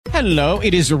Hello,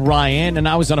 it is Ryan, and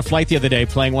I was on a flight the other day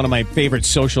playing one of my favorite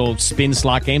social spin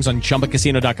slot games on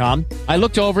ChumbaCasino.com. I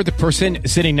looked over at the person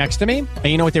sitting next to me, and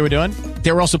you know what they were doing?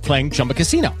 They were also playing Chumba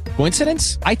Casino.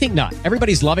 Coincidence? I think not.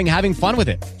 Everybody's loving having fun with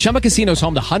it. Chumba Casino is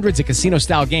home to hundreds of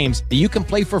casino-style games that you can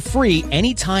play for free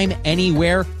anytime,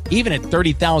 anywhere, even at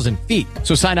 30,000 feet.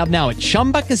 So sign up now at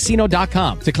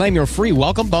ChumbaCasino.com to claim your free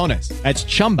welcome bonus. That's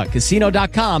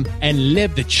ChumbaCasino.com and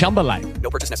live the Chumba life.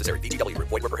 No purchase necessary. VGW.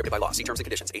 Void were prohibited by law. See terms and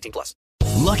conditions. 18+.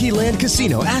 Lucky Land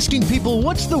Casino, asking people,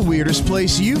 what's the weirdest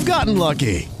place you've gotten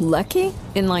lucky? Lucky?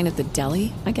 In line at the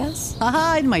deli, I guess?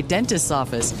 Aha, in my dentist's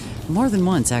office. More than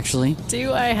once, actually.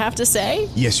 Do I have to say?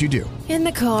 Yes, you do. In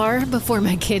the car before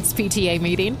my kids' PTA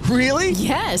meeting. Really?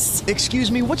 Yes. Excuse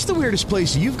me, what's the weirdest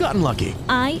place you've gotten lucky?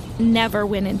 I never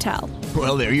win and tell.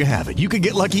 Well, there you have it. You can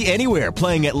get lucky anywhere,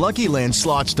 playing at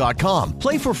LuckyLandSlots.com.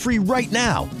 Play for free right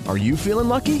now. Are you feeling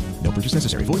lucky? No purchase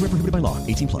necessary. Void where prohibited by law.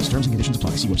 18+. Terms and conditions apply.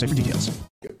 See website for details.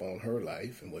 On her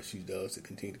life and what she does to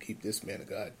continue to keep this man of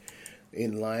God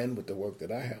in line with the work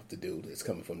that I have to do that's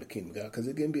coming from the kingdom of God, because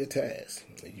it can be a task.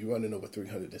 You're running over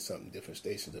 300 and something different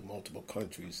stations in multiple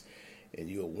countries, and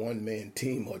you're a one-man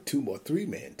team or two or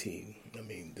three-man team. I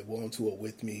mean, the ones who are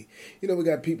with me, you know, we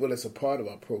got people that's a part of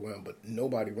our program, but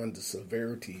nobody runs the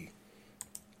severity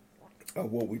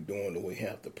of what we're doing, and we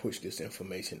have to push this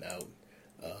information out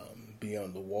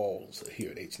beyond the walls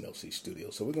here at HNLC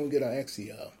Studios. So we're going to get our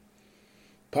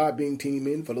Podbean team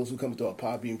in. For those who come to our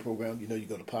Podbean program, you know, you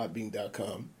go to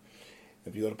podbean.com.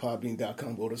 If you go to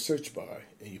podbean.com, go to search bar,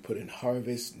 and you put in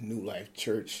Harvest New Life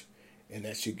Church, and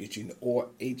that should get you in, or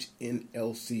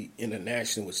HNLC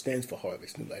International, which stands for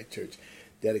Harvest New Life Church.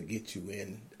 That'll get you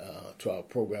in to our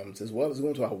programs, as well as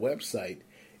going to our website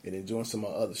and enjoying some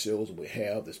of our other shows we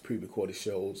have. There's pre-recorded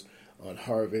shows on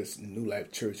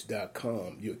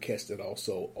harvestnewlifechurch.com. You'll catch that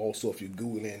also. Also, if you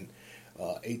Google in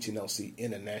HNLC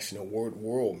International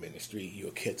World Ministry,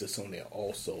 you'll catch us on there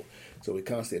also. So we're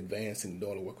constantly advancing and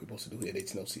doing the work we're supposed to do here at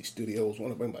HNLC Studios. I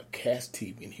want to bring my cast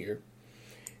team in here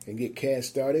and get cast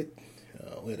started.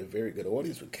 We had a very good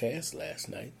audience with cast last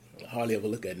night. I hardly ever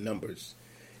look at numbers.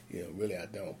 You know, really I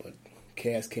don't. But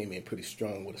cast came in pretty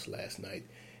strong with us last night.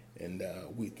 And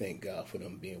we thank God for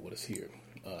them being with us here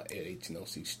at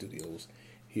HNLC Studios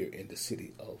here in the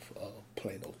city of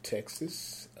Plano,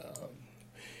 Texas.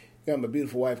 Got my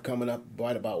beautiful wife coming up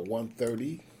right about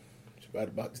 1:30. It's right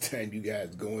about the time you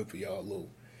guys go in for y'all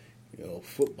little, you know,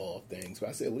 football things. But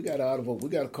I said we got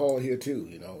a call here too.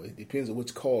 You know, it depends on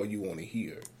which call you want to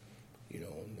hear. You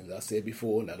know, as I said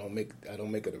before, and I don't make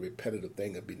it a repetitive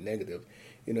thing or be negative.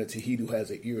 You know, to he who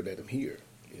has an ear, let him hear.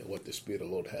 You know what the Spirit of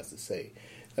the Lord has to say.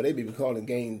 Now they be calling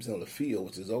games on the field,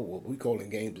 which is over. We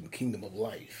calling games in the kingdom of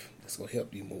life. That's gonna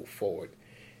help you move forward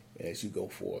as you go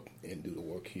forward and do the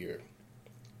work here.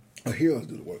 Our heroes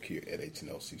do the work here at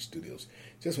HNLC Studios.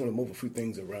 Just want to move a few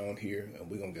things around here, and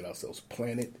we're going to get ourselves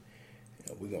planted,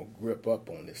 and we're going to grip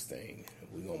up on this thing, and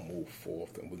we're going to move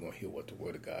forth, and we're going to hear what the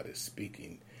Word of God is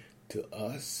speaking to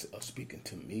us, or speaking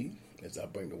to me, as I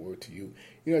bring the Word to you.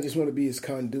 You know, I just want to be His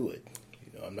conduit.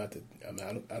 You know, I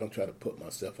don't try to put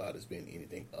myself out as being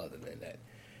anything other than that,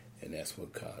 and that's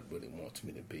what God really wants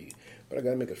me to be. But I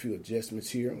got to make a few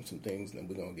adjustments here on some things, and then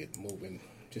we're going to get moving,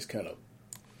 just kind of.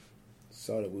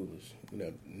 Saw that we was, you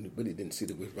know, really didn't see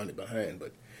that we was running behind,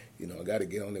 but, you know, I got to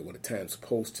get on there when the time's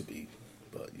supposed to be.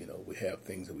 But, you know, we have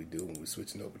things that we do when we're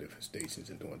switching over different stations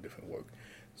and doing different work.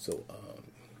 So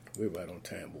we're right on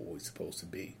time where we're supposed to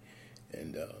be.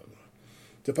 And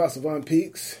to Apostle Von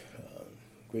Peaks,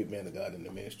 great man of God in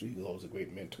the ministry. He holds a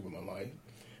great mentor in my life.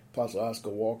 Apostle Oscar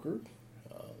Walker,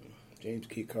 James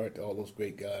Keycart, all those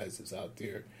great guys that's out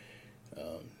there.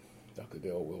 Dr.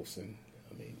 Dale Wilson.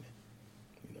 I mean,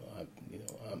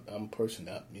 I'm a person.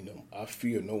 I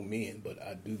fear no men, but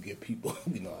I do give people,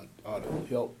 honor who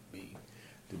help me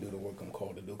to do the work I'm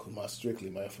called to do. Because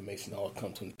my information all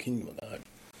comes from the kingdom of God.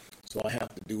 So I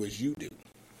have to do as you do.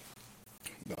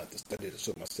 I have to study to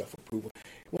show myself approval. I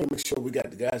want to make sure we got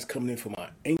the guys coming in from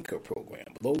our Anchor program.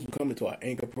 Those who come into our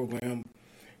Anchor program,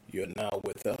 you're now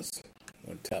with us.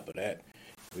 On top of that,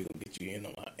 we're gonna get you in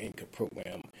on our Anchor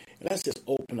program, and let's just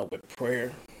open up with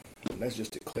prayer. And let's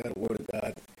just declare the Word of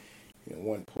God.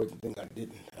 One important thing I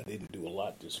didn't do a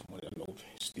lot this morning. I know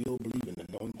still believe in the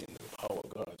anointing and the power of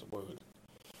God's Word.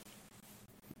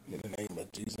 In the name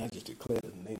of Jesus, I just declare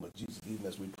in the name of Jesus, even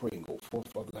as we pray and go forth,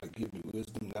 Father God, give me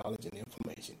wisdom, knowledge, and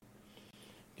information.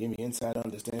 Give me insight,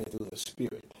 understanding through the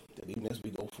Spirit, that even as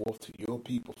we go forth to your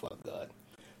people, Father God,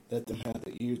 let them have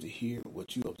the ears to hear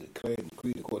what you have declared and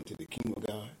decreed according to the kingdom of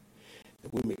God.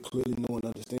 That we may clearly know and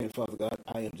understand, Father God,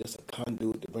 I am just a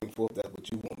conduit to bring forth that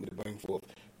which you want me to bring forth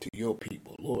to your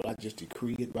people. Lord, I just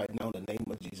decree it right now in the name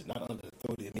of Jesus, not under the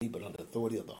authority of me, but under the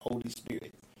authority of the Holy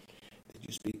Spirit, that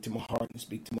you speak to my heart and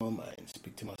speak to my mind,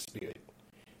 speak to my spirit,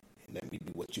 and let me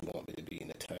be what you want me to be in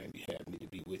the time you have me to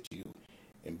be with you,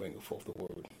 and bring forth the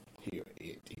word here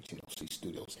at HNOC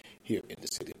Studios, here in the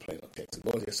city of Plano, Texas.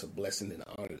 Lord, it's a blessing and an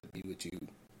honor to be with you.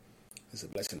 It's a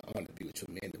blessing and honor to be with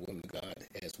your men and women of God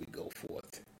as we go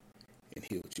forth and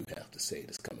hear what you have to say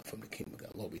that's coming from the kingdom of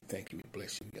God. Lord, we thank you, we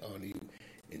bless you, we honor you.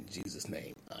 In Jesus'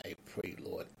 name, I pray,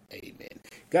 Lord. Amen.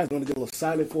 Guys, I'm going to get a little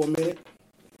silent for a minute.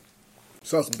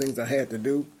 Saw some things I had to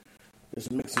do.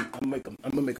 I'm going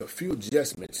to make a few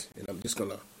adjustments, and I'm just going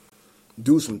to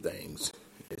do some things.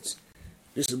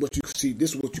 This is what you see.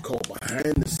 This is what you call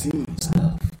behind the scenes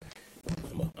stuff.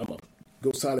 I'm going to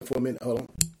go silent for a minute. Hold on.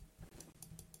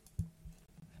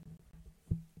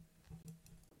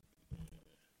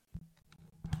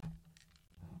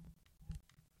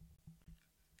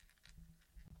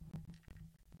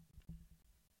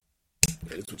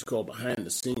 It's what you call behind the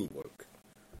scene work.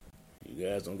 You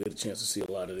guys don't get a chance to see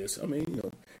a lot of this. I mean,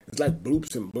 it's like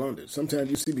bloops and blunders. Sometimes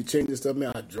you see me changing stuff,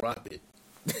 man, I drop it.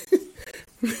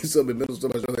 So in the middle of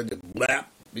somebody I just blap,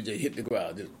 you just hit the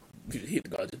ground,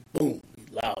 just boom,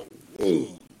 loud,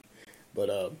 boom. But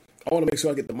I want to make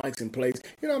sure I get the mics in place.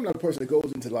 I'm not a person that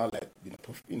goes into a lot of that.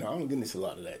 I don't get into a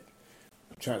lot of that.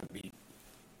 I'm trying to be,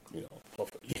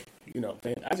 perfect. What I'm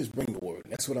saying? I just bring the word.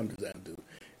 That's what I'm designed to do.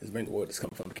 Is bring the word that's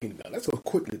coming from the kingdom of God. Let's go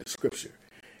quickly to Scripture.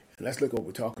 And let's look at what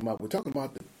we're talking about. We're talking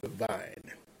about the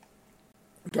vine.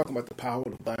 We're talking about the power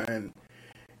of the vine.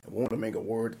 I want to make a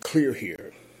word clear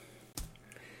here.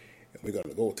 And we're going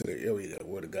to go to the area of the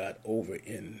Word of God over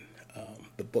in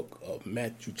the book of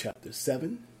Matthew chapter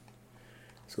 7.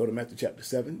 Let's go to Matthew chapter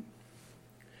 7.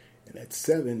 And at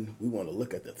 7, we want to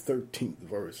look at the 13th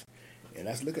verse. And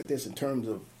let's look at this in terms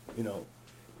of,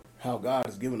 how God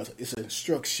has given us. It's an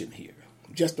instruction here.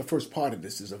 Just the first part of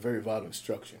this is a very vital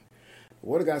instruction. The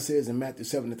Word of God says in Matthew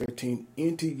 7:13,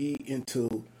 enter ye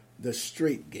into the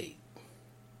straight gate.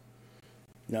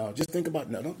 Now, just think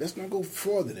about, let's not go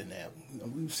further than that.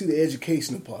 We see the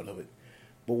educational part of it.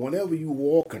 But whenever you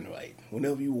walking right,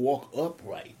 whenever you walk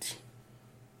upright,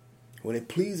 when it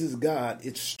pleases God,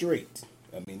 it's straight.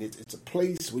 I mean, it's a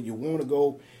place where you want to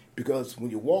go, because when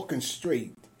you're walking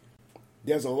straight,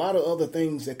 there's a lot of other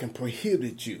things that can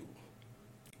prohibit you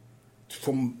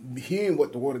from hearing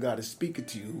what the Word of God is speaking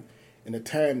to you in the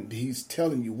time He's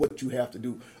telling you what you have to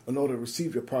do in order to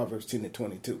receive your Proverbs 10 and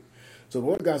 22. So the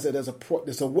Word of God said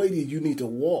there's a way that you need to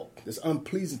walk that's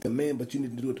unpleasing to man, but you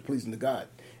need to do it to pleasing to God.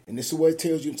 And this is what it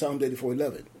tells you in Psalm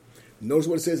 84:11. Notice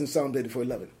what it says in Psalm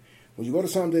 84:11. When you go to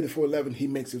Psalm 84:11, he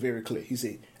makes it very clear. He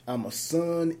said, I'm a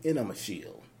son and I'm a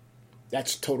shield.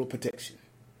 That's total protection.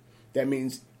 That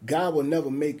means God will never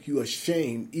make you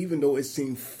ashamed, even though it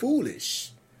seems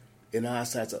foolish in the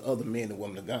eyesight of other men and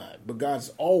women of God. But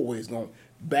God's always going to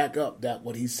back up that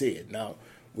what he said. Now,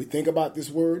 we think about this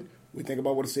word. We think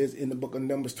about what it says in the book of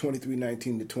Numbers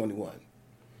 23:19-21.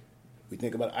 We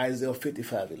think about Isaiah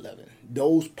 55:11.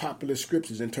 Those popular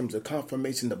scriptures in terms of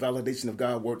confirmation, the validation of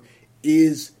God's word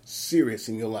is serious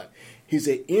in your life. He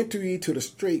said, enter ye to the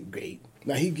straight gate.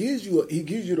 Now, he gives you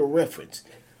the reference.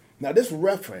 Now, this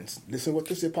reference, listen what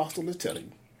this apostle is telling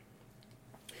you.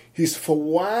 He's, for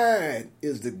wide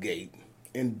is the gate,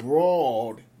 and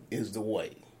broad is the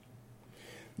way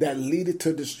that leadeth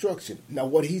to destruction. Now,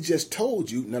 what he just told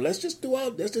you, now let's just do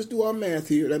our math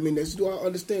here. Let's do our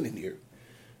understanding here.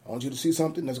 I want you to see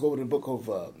something. Let's go over to the book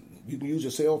of, you can use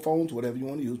your cell phones, whatever you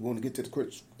want to use. We want to get to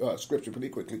the scripture pretty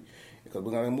quickly, because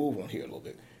we're going to move on here a little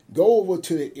bit. Go over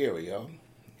to the area.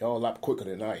 Y'all a lot quicker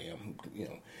than I am,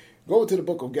 Go over to the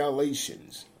book of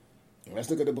Galatians. Let's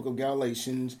look at the book of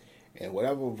Galatians, and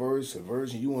whatever verse or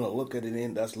version you want to look at it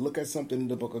in, let's look at something in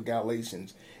the book of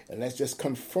Galatians, and let's just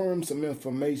confirm some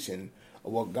information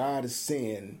of what God is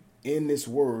saying in this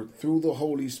word through the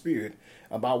Holy Spirit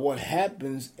about what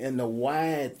happens in the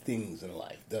wide things in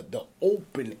life, the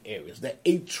open areas, the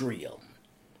atrium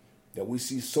that we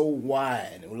see so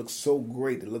wide, and it looks so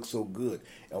great, it looks so good,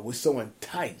 and we're so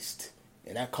enticed,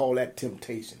 and I call that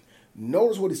temptation.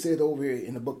 Notice what he said over here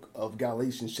in the book of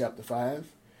Galatians chapter 5.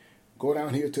 Go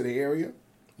down here to the area,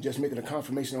 just making a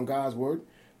confirmation on God's word.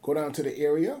 Go down to the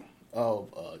area of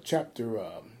chapter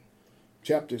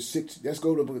 6. Let's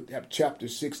go to chapter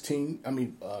 16.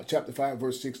 Chapter 5,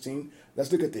 verse 16.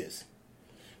 Let's look at this.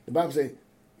 The Bible says,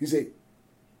 he said,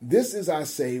 this is, I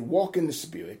say, walk in the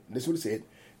Spirit. This is what it said,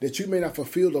 that you may not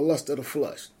fulfill the lust of the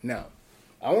flesh. Now,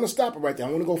 I want to stop it right there. I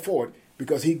want to go forward,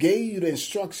 because he gave you the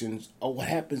instructions of what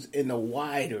happens in the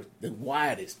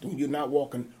widest, when you're not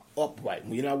walking upright,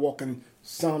 when you're not walking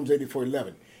Psalms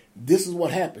 84:11. This is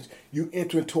what happens. You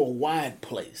enter into a wide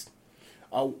place.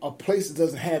 A place that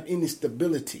doesn't have any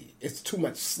stability. It's too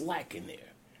much slack in there.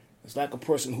 It's like a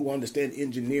person who understands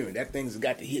engineering. That thing's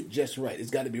got to hit just right.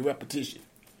 It's got to be repetition.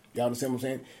 Y'all understand what I'm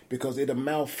saying? Because it'll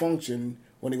malfunction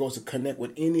when it goes to connect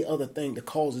with any other thing that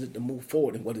causes it to move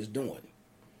forward in what it's doing.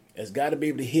 It's got to be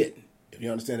able to hit. If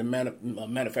you understand the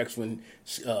manufacturing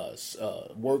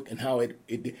work and how it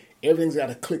everything's got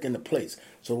to click into place.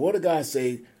 So what do God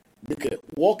say?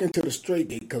 Walk into the straight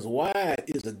gate, because wide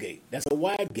is a gate. That's a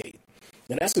wide gate.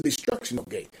 Now that's a destructional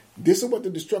gate. This is what the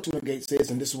destructional gate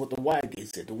says, and this is what the wide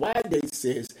gate says. The wide gate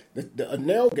says, the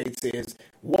narrow gate says,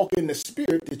 walk in the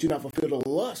spirit that you not fulfill the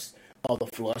lust of the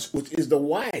flesh, which is the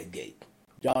wide gate.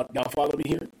 Y'all follow me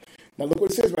here? Now look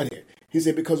what it says right here. He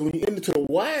said, because when you enter the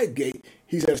wide gate,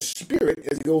 he said a spirit,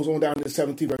 as he goes on down to the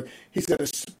 17th verse, he said a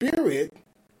spirit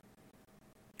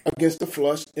against the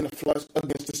flesh and the flesh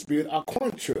against the spirit are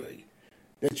contrary.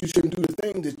 That you shouldn't do the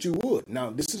things that you would.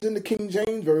 Now, this is in the King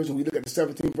James Version. We look at the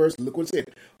 17th verse. Look what it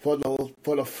said. For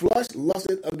the flesh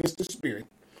lusted against the spirit,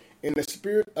 and the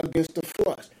spirit against the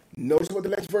flesh. Notice what the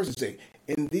next verses say.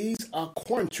 And these are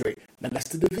contrary. Now, that's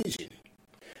the division.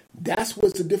 That's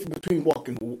what's the difference between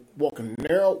walking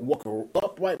narrow, walking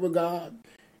upright with God.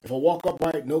 If I walk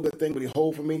upright, no good thing will he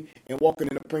hold for me, and walking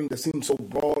in a thing that seems so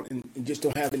broad and just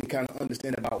don't have any kind of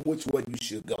understanding about which way you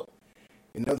should go.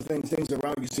 And other things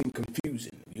around you seem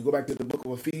confusing. You go back to the book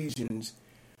of Ephesians,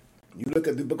 you look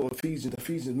at the book of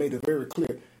Ephesians made it very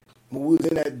clear. When we was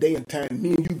in that day and time,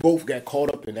 me and you both got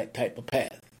caught up in that type of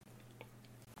path.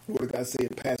 What did God say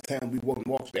in past time? We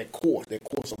walked that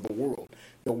course of the world.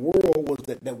 The world was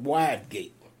that wide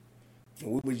gate.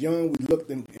 When we were young, we looked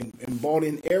and bought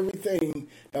in everything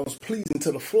that was pleasing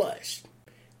to the flesh.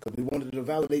 Because we wanted to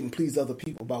validate and please other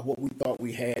people about what we thought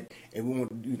we had, and we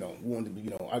wanted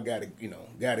to, I got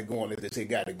it going, as they say,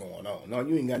 got it going on. No,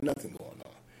 you ain't got nothing going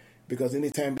on. Because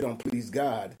anytime you don't please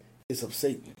God, it's of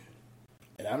Satan.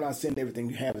 And I'm not saying everything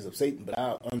you have is of Satan, but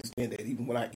I understand that even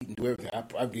when I eat and do everything,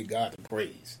 I give God the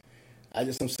praise. I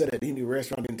just don't sit at any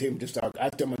restaurant and tell me I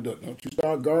tell my daughter, don't you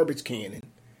start garbage canning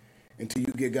until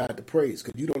you give God the praise,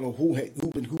 because you don't know who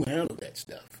handled that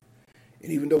stuff.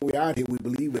 And even though we're out here, we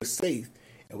believe we're safe.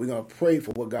 And we're going to pray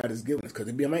for what God has given us. Because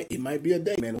it might be a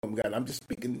day, man, God, I'm just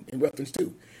speaking in reference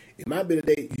to. It might be the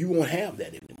day you won't have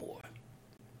that anymore.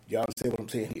 Y'all understand what I'm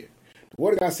saying here? The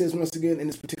Word of God says once again in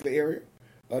this particular area,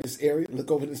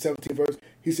 look over in the 17th verse,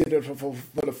 he said that for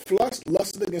the flesh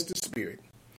lusted against the spirit,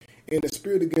 and the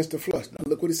spirit against the flesh. Now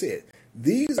look what he said.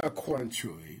 These are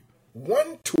contrary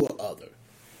one to another.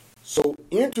 So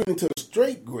entering into the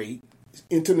straight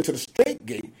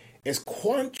gate, is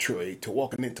contrary to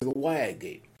walking into the wide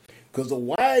gate. Because the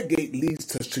wide gate leads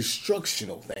to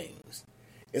destructional things.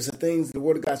 It's the things the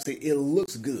Word of God say it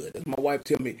looks good. As my wife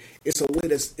tell me, it's a way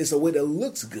that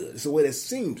looks good. It's a way that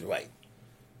seems right.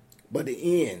 But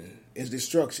the end is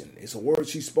destruction. It's a word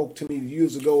she spoke to me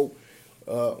years ago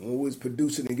when we was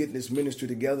producing and getting this ministry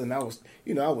together. And I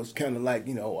was kind of like,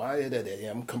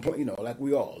 I'm complaining, like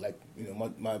we all, like,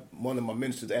 one of my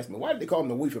ministers asked me, why did they call him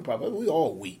the weeping prophet? We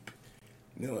all weep.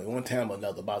 At one time or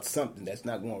another about something that's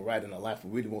not going right in our life. We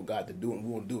really want God to do it, and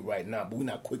we want to do it right now. But we're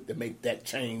not quick to make that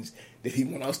change that he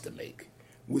wants us to make.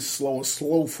 We're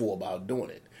slowful about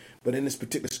doing it. But in this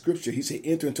particular scripture, he said,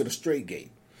 enter into the straight gate.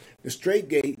 The straight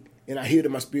gate, and I hear it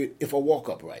in my spirit, if I walk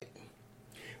upright.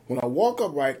 When I walk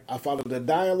upright, I follow the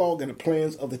dialogue and the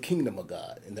plans of the kingdom of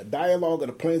God. And the dialogue of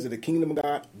the plans of the kingdom of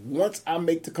God, once I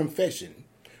make the confession,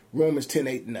 Romans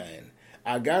 10:8-9.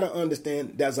 I got to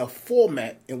understand there's a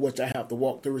format in which I have to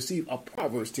walk to receive a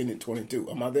Proverbs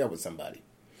 10:22. Am I there with somebody?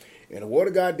 And the Word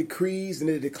of God decrees and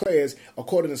it declares,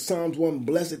 according to Psalms 1,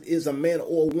 blessed is a man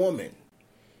or a woman.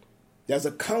 There's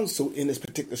a counsel in this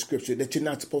particular scripture that you're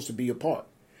not supposed to be a part.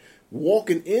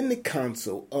 Walking in the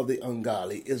counsel of the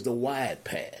ungodly is the wide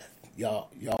path.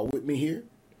 Y'all with me here?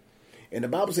 And the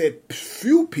Bible said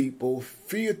few people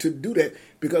fear to do that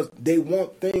because they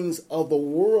want things of the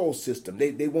world system.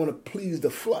 They want to please the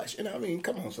flesh. And I mean,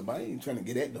 come on, somebody. I ain't trying to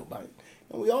get at nobody.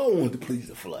 And we all want to please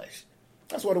the flesh.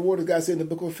 That's what the Word of God said in the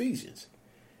book of Ephesians.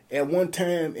 At one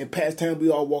time, in past time, we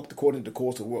all walked according to the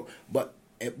course of the world. But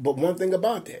one thing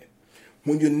about that,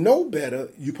 when you know better,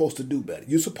 you're supposed to do better.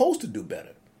 You're supposed to do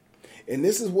better. And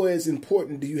this is where it's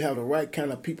important. Do you have the right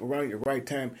kind of people around you at the right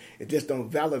time? It just don't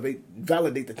validate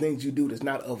the things you do that's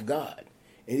not of God.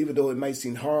 And even though it might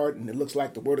seem hard and it looks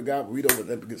like the Word of God, read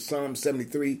over Psalm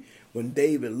 73, when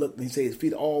David looked and he said his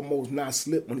feet almost not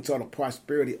slipped when he saw the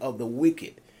prosperity of the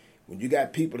wicked. When you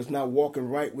got people that's not walking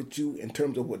right with you in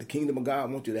terms of what the kingdom of God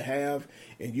wants you to have,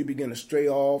 and you begin to stray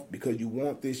off because you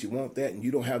want this, you want that, and you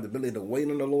don't have the ability to wait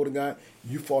on the Lord of God,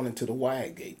 you fall into the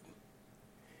wide gate.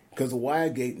 Because the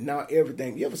wide gate, now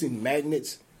everything, you ever seen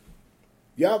magnets?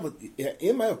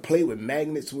 Anybody play with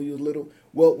magnets when you was little?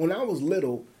 Well, when I was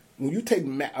little, when you take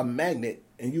a magnet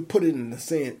and you put it in the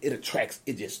sand, it attracts,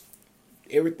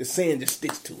 the sand just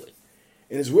sticks to it.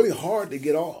 And it's really hard to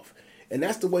get off. And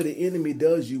that's the way the enemy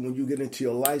does you when you get into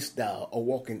your lifestyle of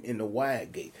walking in the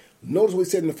wide gate. Notice what he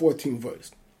said in the 14th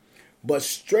verse. But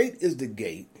straight is the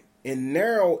gate, and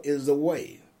narrow is the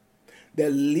way that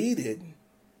leadeth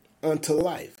unto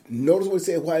life. Notice what he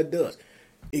said, why it does.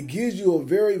 It gives you a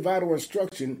very vital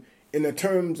instruction in the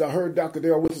terms I heard Dr.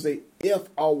 Darrell Wilson say, if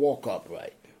I walk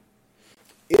upright.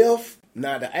 If,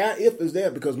 now the if is there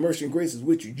because mercy and grace is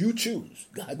with you. You choose.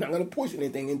 God's not going to push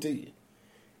anything into you.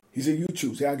 He said, you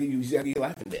choose. I'll give you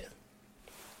life and death.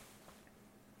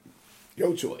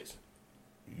 Your choice.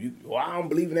 I don't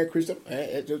believe in that Christian.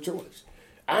 That's your choice.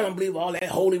 I don't believe all that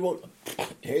holy word.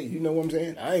 Hey, you know what I'm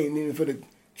saying? I ain't even for the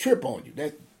trip on you.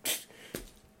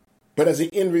 But as an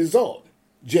end result,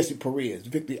 Jesse Perez,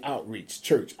 Victory Outreach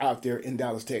Church out there in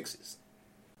Dallas, Texas.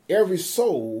 Every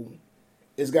soul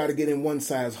has got to get in one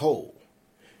size hole.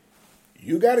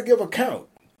 You got to give account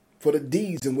for the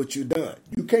deeds in which you've done.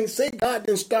 You can't say God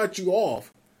didn't start you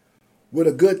off with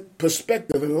a good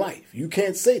perspective in life. You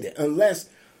can't say that unless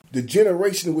the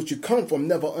generation in which you come from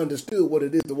never understood what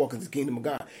it is to walk in the kingdom of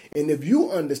God. And if you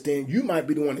understand, you might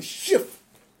be the one to shift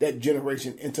that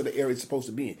generation into the area it's supposed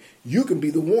to be in. You can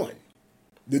be the one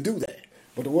to do that.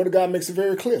 But the word of God makes it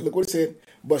very clear. Look what it said.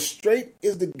 But straight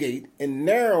is the gate and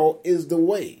narrow is the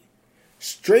way.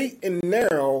 Straight and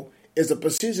narrow is a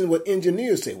precision what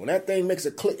engineers say. When that thing makes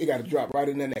a click, it got to drop right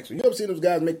in the next one. You ever seen those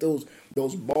guys make those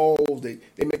balls? They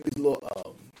make these little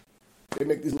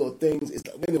things. It's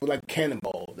like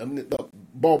cannonballs. I mean, the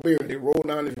ball bearer, they roll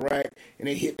down this rack and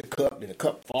they hit the cup, then the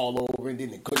cup fall over, and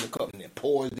then they cook the cup and then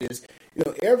pours this.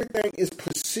 Everything is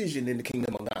precision in the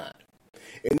kingdom of God.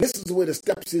 And this is where the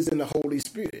steps is in the Holy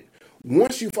Spirit.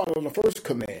 Once you follow the first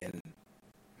command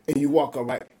and you walk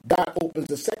upright, God opens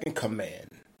the second command.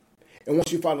 And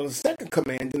once you follow the second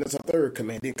command, then there's a third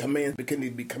command. Then commands begin to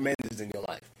be commanders in your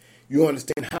life. You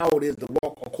understand how it is to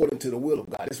walk according to the will of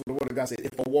God. That's what the word of God said,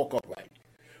 if I walk upright.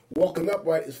 Walking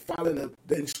upright is following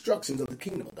the instructions of the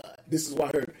kingdom of God. This is why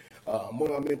I heard one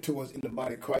of our mentors in the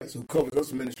body of Christ who covers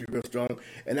us ministry real strong,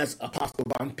 and that's Apostle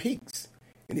Von Peaks.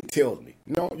 And he tells me,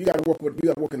 no, you got to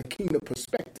work in the kingdom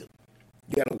perspective.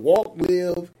 You got to walk,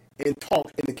 live, and talk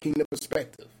in the kingdom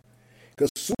perspective.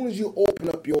 Because as soon as you open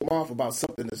up your mouth about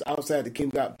something that's outside the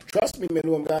kingdom of God, trust me, man,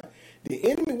 of God,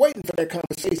 the enemy waiting for that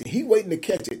conversation. He waiting to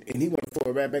catch it, and he want to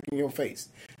throw it right back in your face.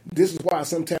 This is why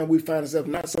sometimes we find ourselves,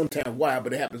 not sometimes why,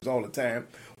 but it happens all the time.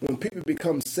 When people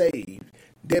become saved,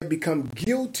 they become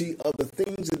guilty of the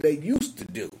things that they used to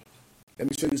do. Let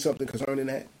me show you something concerning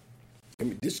that. Let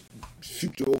me just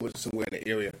shoot you over somewhere in the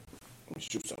area. Let me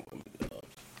shoot something.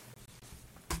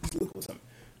 Let's look for something.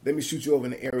 Let me shoot you over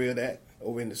in the area of that,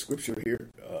 over in the scripture here.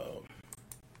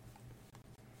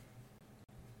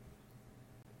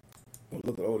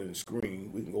 Look at all in the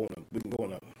screen. We can go on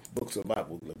the books of the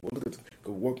Bible. We'll look at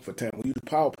the work for time. We use the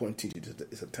PowerPoint teaching.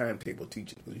 It's a timetable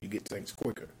teaching because you get things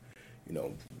quicker.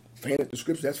 Fan at the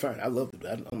scripture, that's fine. I love it.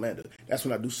 I don't matter. That's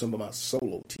when I do some of my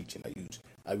solo teaching.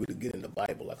 I really get in the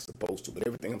Bible like I'm supposed to. But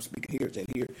everything I'm speaking here is in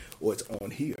here or it's on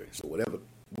here. So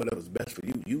whatever's best for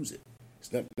you, use it.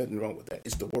 There's nothing wrong with that.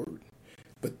 It's the word.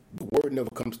 But the word never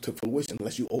comes to fruition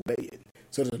unless you obey it.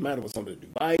 So it doesn't matter what's on the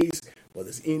device, whether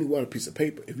it's anywhere on a piece of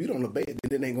paper. If you don't obey it,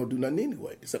 then it ain't going to do nothing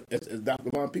anyway. As Dr.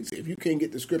 Von Peake said, if you can't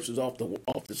get the scriptures off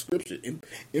the scripture and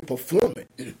perform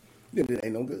it, then it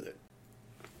ain't no good.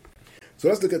 So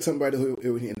let's look at somebody who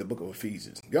here in the book of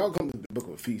Ephesians. Y'all come to the book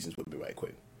of Ephesians with me right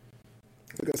quick.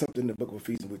 Look at something in the book of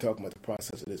Ephesians. We're talking about the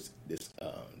process of this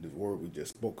word we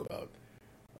just spoke about.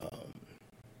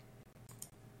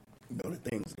 The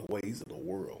things, the ways of the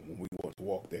world when we want to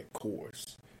walk that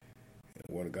course. And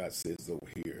the word of God says over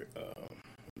here,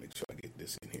 make sure I get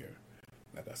this in here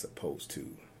like I'm supposed to.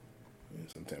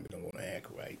 Sometimes we don't want to act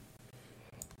right.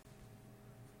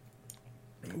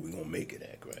 And we're going to make it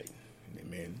act right.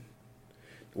 Amen.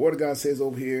 The word of God says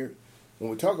over here, when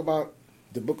we talk about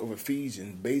the book of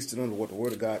Ephesians, based on what the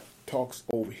word of God talks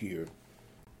over here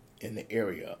in the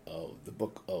area of the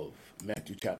book of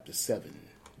Matthew chapter 7.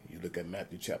 You look at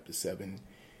Matthew chapter 7.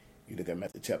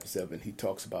 He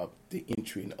talks about the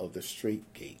entering of the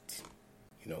straight gate.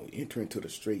 Entering to the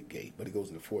straight gate. But he goes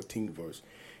in the 14th verse.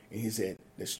 And he said,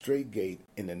 the straight gate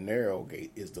and the narrow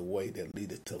gate is the way that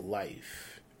leadeth to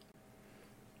life.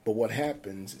 But what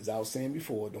happens, as I was saying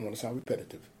before, don't want to sound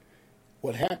repetitive.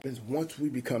 What happens once we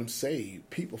become saved,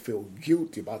 people feel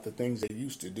guilty about the things they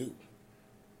used to do.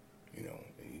 You know,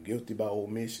 you're guilty about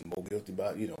omission, more guilty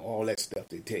about, all that stuff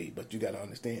they tell you. But you got to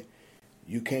understand,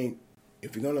 you can't,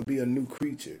 if you're going to be a new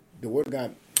creature, the Word of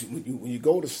God, when you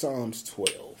go to Psalms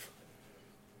 12,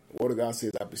 the Word of God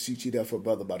says, I beseech you therefore,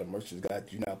 brother, by the mercy of God,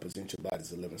 do not present your body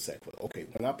as a living sacrifice. Okay,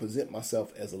 when I present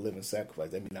myself as a living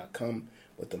sacrifice, that means I come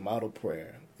with the model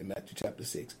prayer in Matthew chapter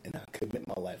 6, and I commit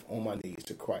my life on my knees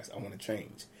to Christ. I want to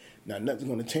change. Now, nothing's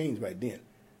going to change right then.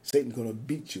 Satan's going to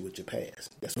beat you with your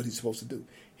past. That's what he's supposed to do.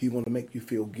 He want to make you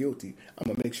feel guilty. I'm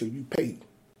going to make sure you pay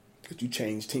because you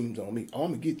changed teams on me. I'm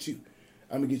going to get you.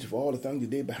 I'm going to get you for all the things you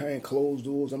did behind closed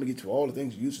doors. I'm going to get you for all the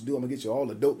things you used to do. I'm going to get you all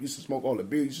the dope you used to smoke, all the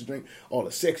beer you used to drink, all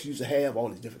the sex you used to have, all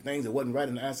these different things that wasn't right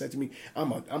in the eyesight to me.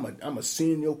 I'm a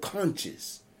sin your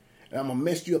conscience. And I'm going to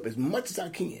mess you up as much as I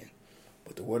can.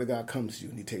 But the Word of God comes to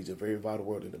you, and he tells you a very vital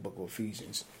word in the book of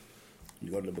Ephesians.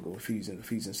 You go to the book of Ephesians.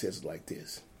 Ephesians says it like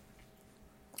this.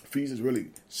 Ephesians really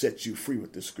sets you free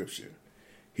with this scripture.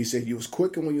 He said, you was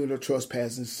quickened when you were in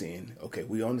trespass and sin. Okay,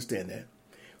 we understand that.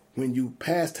 When you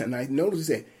passed time, now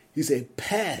notice he said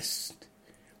past,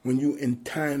 when you in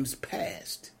times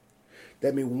past.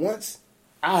 That means once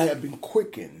I have been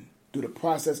quickened through the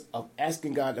process of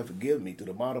asking God to forgive me, through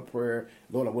the model prayer,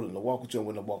 Lord, I'm willing to walk with you, I'm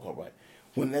willing to walk upright.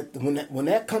 When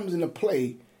that comes into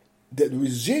play, the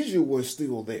residual is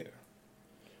still there.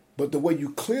 But the way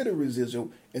you clear the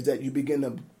residual is that you begin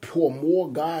to pour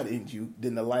more God into you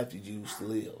than the life that you used to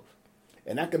live.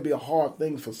 And that can be a hard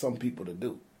thing for some people to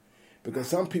do. Because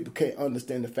some people can't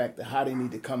understand the fact that how they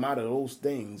need to come out of those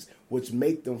things which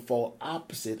make them fall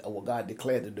opposite of what God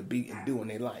declared them to be and do in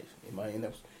their life.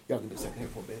 Y'all can do a second here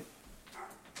for a bit.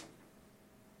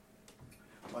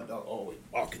 My dog always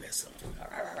barking at something.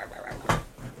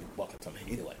 Barking at something.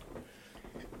 Either way.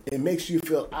 It makes you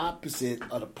feel opposite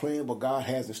of the plan what God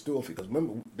has in store for you. Because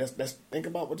remember, let's think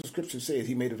about what the scripture says.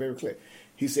 He made it very clear.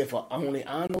 He said, for only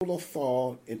I know the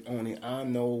thought and only I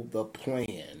know the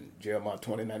plan, Jeremiah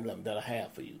 29:11, that I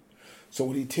have for you. So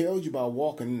when he tells you about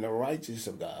walking in the righteousness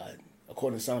of God,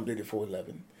 according to Psalm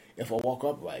 34:11, if I walk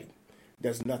upright,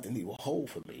 there's nothing he will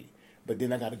hold for me. But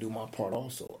then I got to do my part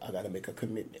also. I got to make a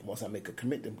commitment. Once I make a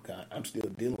commitment to God, I'm still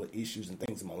dealing with issues and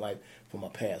things in my life from my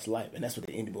past life. And that's what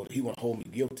the enemy, he want to hold me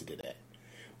guilty to that.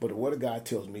 But the Word of God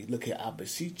tells me, look here, I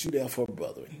beseech you therefore,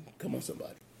 brethren. Come on,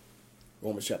 somebody.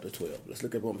 Romans chapter 12. Let's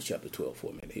look at Romans chapter 12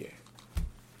 for a minute here.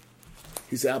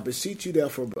 He said, I beseech you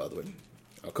therefore, brethren.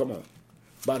 Oh, come on.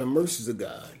 By the mercies of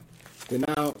God. Then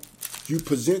now you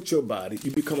present your body. You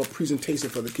become a presentation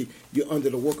for the king. You're under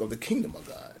the work of the kingdom of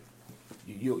God.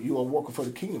 You are working for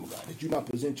the kingdom of God. Did you not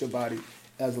present your body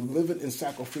as a living and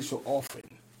sacrificial offering?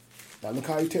 Now look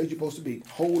how he tells you supposed to be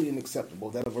holy and acceptable,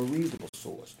 that of a reasonable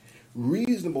source.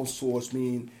 Reasonable source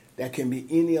means that can be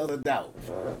any other doubt.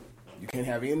 You can't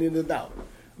have any other doubt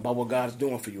about what God is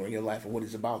doing for you in your life and what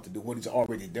he's about to do, what he's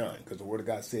already done. Because the Word of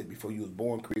God said, before you was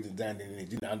born, created, and designed,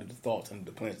 and you not under the thoughts and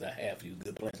the plans that I have for you,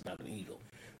 good plans, not an evil.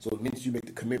 So it means you make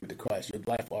the commitment to Christ, your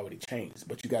life already changed.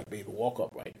 But you got to be able to walk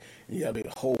upright. And you got to be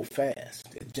able to hold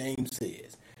fast. As James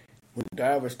says, when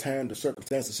diverse time, the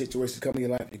circumstances, situations come in your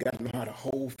life, you got to know how to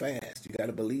hold fast. You got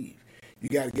to believe. You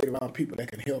got to get around people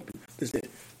that can help you. Listen,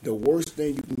 the worst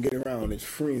thing you can get around is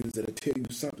friends that will tell you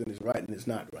something is right and it's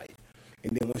not right.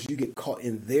 And then once you get caught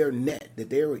in their net that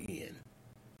they're in,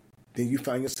 then you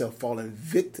find yourself falling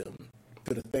victim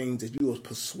to the things that you was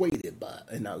persuaded by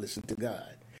and not listen to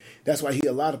God. That's why I hear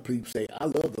a lot of people say, I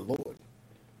love the Lord.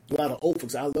 A lot of old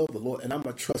folks, I love the Lord, and I'm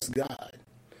going to trust God.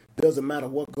 Doesn't matter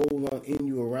what goes on in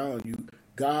you, around you.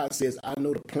 God says, I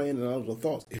know the plan and all the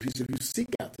thoughts. If you seek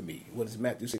after me, what is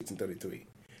Matthew 6:33?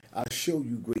 I'll show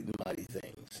you great and mighty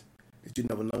things that you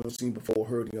never known, seen before, or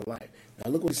heard in your life.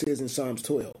 Now look what he says in Psalms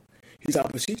 12. He said, I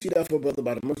beseech you therefore, brother,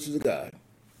 by the mercies of God.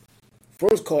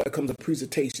 First call, it comes a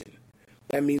presentation.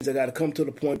 That means I got to come to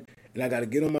the point and I got to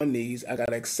get on my knees. I got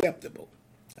to acceptable.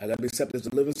 I got to be accepted as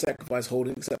a living sacrifice, holy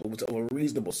and acceptable, which is a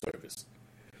reasonable service.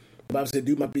 The Bible said,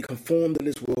 do not be conformed to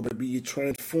this world, but be ye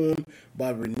transformed by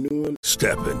renewing.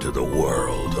 Step into the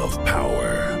world of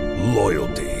power,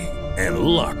 loyalty, and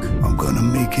luck. I'm going to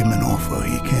make him an offer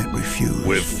he can't refuse.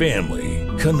 With family,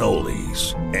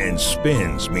 cannolis, and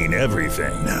spins mean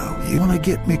everything. Now, you want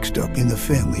to get mixed up in the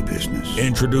family business.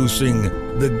 Introducing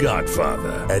The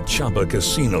Godfather at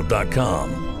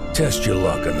ChumbaCasino.com. Test your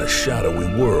luck in the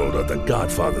shadowy world of The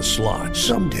Godfather slot.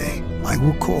 Someday, I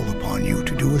will call upon you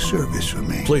to do a service for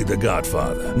me. Play The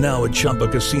Godfather now at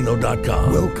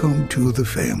ChumbaCasino.com. Welcome to the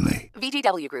family.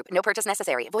 VGW Group. No purchase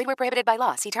necessary. Void where prohibited by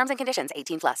law. See terms and conditions.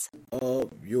 18+.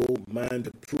 Of your mind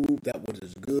to prove that what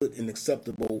is good and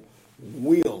acceptable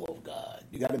will of God.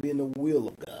 You got to be in the will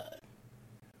of God.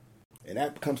 And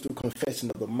that comes through confession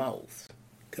of the mouth.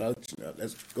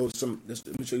 Let's go to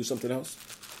let me show you something else.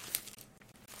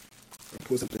 I'll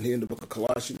put something here in the book of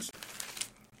Colossians.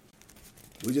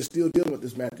 We're just still dealing with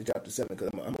this Matthew chapter 7 because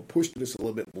I'm going to push this a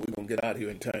little bit, but we're going to get out of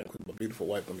here in time because my beautiful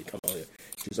wife going to be coming out here.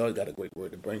 She's always got a great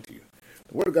word to bring to you.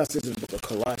 The word of God says in the book of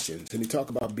Colossians, and he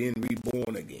talks about being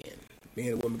reborn again.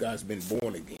 Man and woman God's been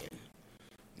born again.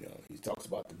 You know, he talks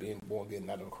about the being born again,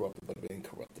 not incorruptible, but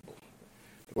incorruptible.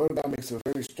 The word of God makes a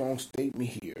very strong statement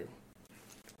here.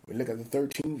 We look at the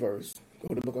 13th verse.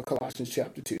 Go to the book of Colossians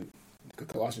chapter 2. Look at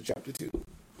Colossians chapter 2.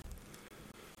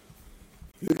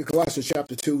 Look at Colossians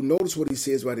chapter 2. Notice what he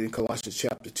says right in Colossians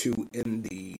chapter 2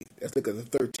 let's look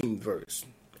at the 13th verse.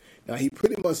 Now, he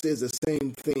pretty much says the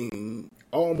same thing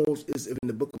almost as in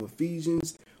the book of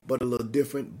Ephesians, but a little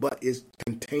different, but it's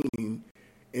containing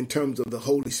in terms of the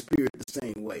Holy Spirit the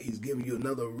same way. He's giving you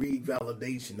another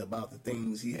revalidation about the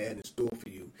things he had in store for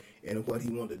you and what he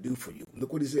wanted to do for you.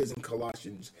 Look what he says in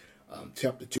Colossians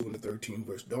chapter 2 and the 13th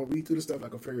verse. Don't read through the stuff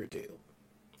like a fairy tale.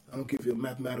 I don't care if you're a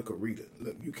mathematical reader.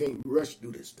 Look, you can't rush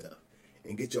through this stuff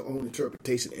and get your own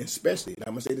interpretation, and especially, and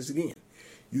I'm going to say this again,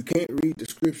 you can't read the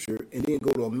scripture and then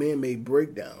go to a man-made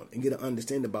breakdown and get an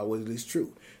understanding about whether it's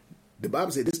true. The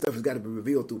Bible says this stuff has got to be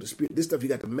revealed through the Spirit. This stuff you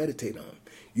got to meditate on.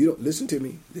 You don't listen to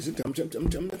me.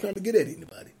 I'm not trying to get at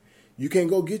anybody. You can't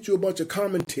go get you a bunch of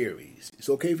commentaries. It's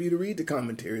okay for you to read the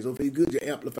commentaries. It's okay, good, you're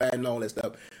amplified and all that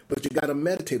stuff. But you got to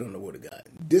meditate on the Word of God.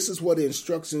 This is what the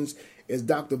instructions, as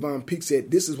Dr. Von Peek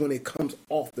said, this is when it comes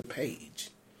off the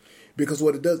page. Because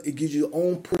what it does, it gives you your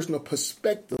own personal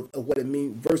perspective of what it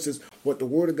means versus what the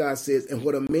Word of God says and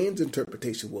what a man's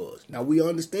interpretation was. Now, we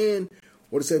understand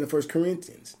what it said in 1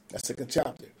 Corinthians, that 2nd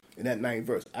chapter, in that 9th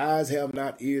verse. Eyes have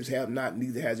not, ears have not,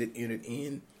 neither has it entered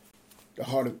in the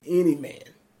heart of any man.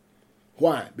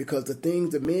 Why? Because the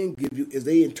things that men give you is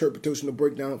their interpretational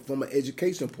breakdown from an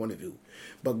educational point of view.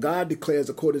 But God declares,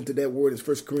 according to that word in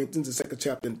 1 Corinthians, the 2nd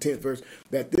chapter and 10th verse,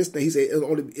 that this thing, he said,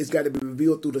 it's got to be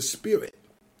revealed through the Spirit.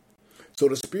 So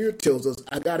the Spirit tells us,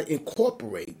 I got to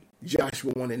incorporate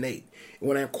Joshua 1 and 8. And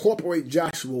when I incorporate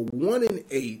Joshua 1 and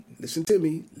 8, listen to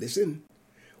me, listen.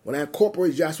 When I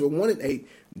incorporate Joshua 1 and 8,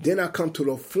 then I come to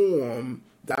the form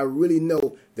that I really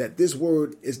know that this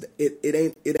word is, it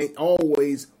ain't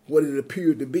always what it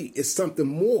appeared to be. It's something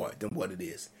more than what it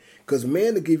is. Because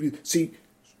man to give you, see,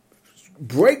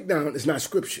 breakdown is not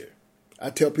scripture.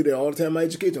 I tell people that all the time in my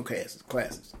educational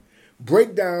classes.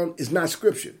 Breakdown is not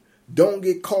scripture. Don't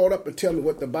get caught up and tell me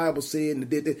what the Bible said and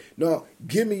did that. No,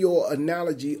 give me your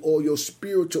analogy or your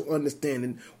spiritual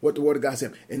understanding what the Word of God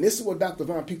said. And this is what Dr.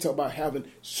 Von Peek talked about, having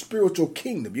spiritual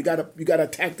kingdom. You gotta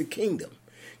attack the kingdom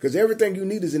because everything you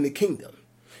need is in the kingdom.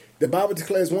 The Bible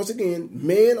declares once again,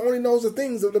 man only knows the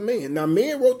things of the man. Now,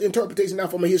 man wrote the interpretation now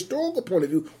from a historical point of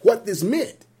view what this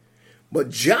meant. But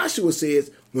Joshua says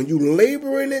when you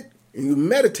labor in it and you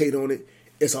meditate on it,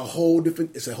 it's a whole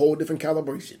different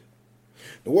calibration.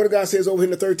 The Word of God says over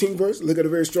in the 13th verse, look at it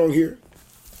very strong here.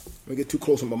 Let me get too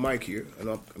close on my mic here, and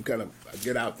I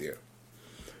get out there.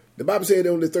 The Bible said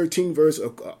on the 13th verse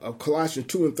of Colossians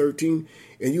 2 and 13,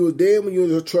 and you were dead when you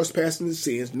were trespassing and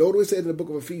sins. Notice it said in the book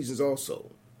of Ephesians also,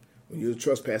 when you were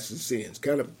trespassing and sins.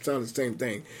 Kind of sounds the same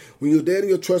thing. When you were dead in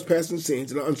your trespassing and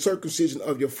sins, and the uncircumcision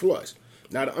of your flesh.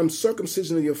 Now, the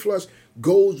uncircumcision of your flesh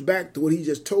goes back to what he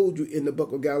just told you in the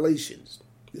book of Galatians.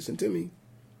 Listen to me.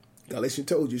 Galatians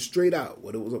told you straight out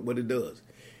what it does.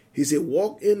 He said,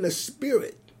 walk in the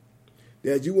Spirit,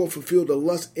 that you won't fulfill the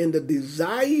lust and the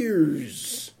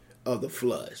desires of the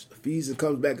flesh. Ephesians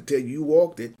comes back and tell you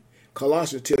walked it.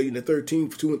 Colossians tell you in the 2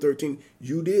 and 13,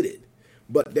 you did it.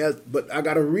 But I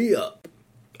got to re-up.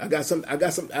 I got something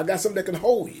that can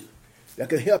hold you, that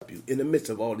can help you in the midst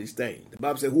of all these things. The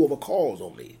Bible said, whoever calls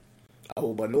on me, I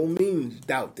will by no means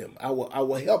doubt them. I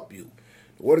will help you.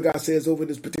 The Word of God says over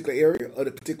this particular area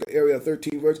of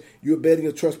 13 verse, you are bedding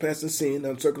your trespass and sin,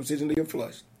 uncircumcision of your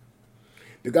flesh.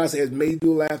 The God has made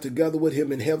you laugh together with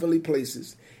him in heavenly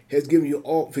places, has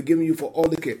forgiven you for all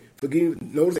the care.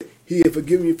 Notice that he has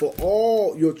forgiven you for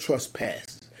all your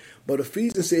trespasses. But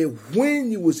Ephesians said,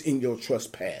 when you was in your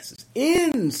trespasses,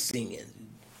 in sin,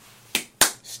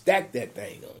 stack that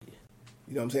thing on you.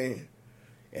 You know what I'm saying?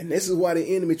 And this is why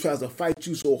the enemy tries to fight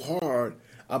you so hard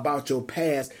about your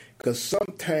past, because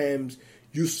sometimes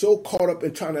you're so caught up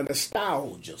in trying to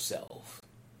nostalgize yourself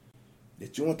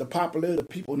that you want the popularity,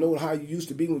 people know how you used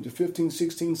to be when you're 15,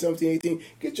 16, 17, 18.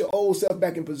 Get your old self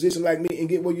back in position like me and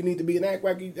get where you need to be and act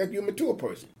like you're a mature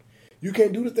person. You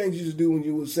can't do the things you used to do when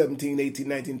you were 17, 18,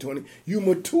 19, 20. You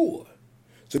mature.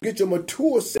 So get your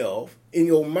mature self in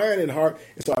your mind and heart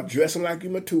and start dressing like you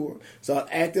mature, start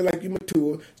acting like you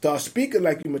mature, start speaking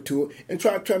like you mature, and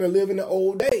trying to live in the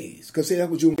old days. Because see, that's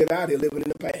what you can get out of here, living in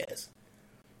the past.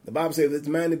 The Bible says it's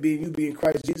man to be you be in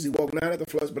Christ Jesus, you walk not after the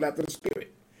flesh, but after the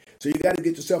Spirit. So you got to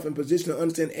get yourself in position to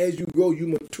understand as you grow, you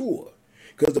mature.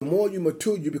 Because the more you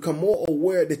mature, you become more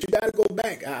aware that you got to go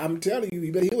back. I'm telling you,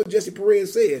 you better hear what Jesse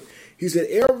Perez said. He said,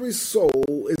 every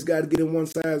soul has got to get in one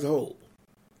size hole.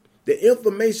 The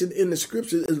information in the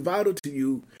scriptures is vital to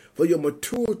you for your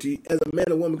maturity as a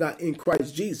man or woman God in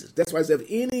Christ Jesus. That's why I said, if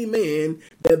any man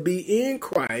that be in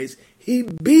Christ, he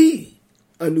be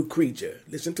a new creature.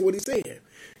 Listen to what he's saying.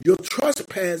 Your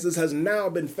trespasses has now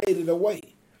been faded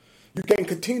away. You can't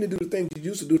continue to do the things you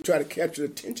used to do to try to capture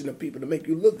the attention of people to make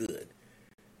you look good.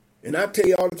 And I tell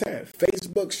you all the time,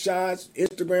 Facebook shots,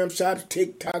 Instagram shots,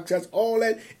 TikTok shots, all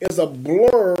that is a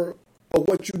blur of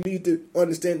what you need to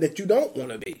understand that you don't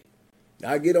want to be.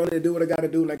 I get on there and do what I got to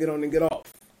do, and I get on and get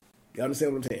off. You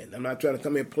understand what I'm saying? I'm not trying to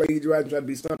come here and plagiarize and try to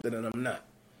be something, and I'm not.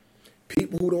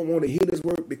 People who don't want to hear this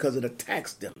word because it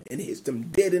attacks them and hits them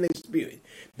dead in their spirit.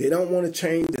 They don't want to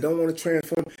change. They don't want to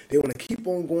transform. They want to keep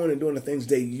on going and doing the things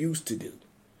they used to do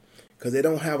because they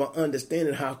don't have an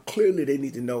understanding how clearly they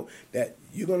need to know that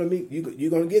you're going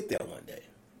to get there one day.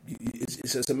 It's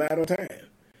just a matter of time.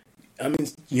 I mean,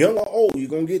 young or old, you're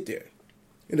going to get there.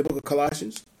 In the book of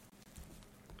Colossians,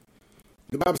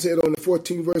 the Bible said on the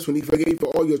 14th verse, when he forgave for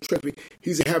all your trespasses,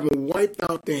 he said, having wiped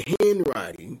out the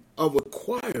handwriting of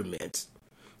requirements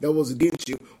that was against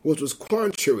you, which was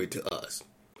contrary to us.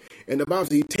 And the Bible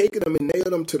said, he taken them and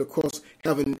nailed them to the cross,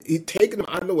 he taken them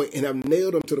out of the way and have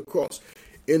nailed them to the cross.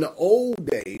 In the old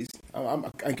days,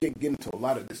 I can't get into a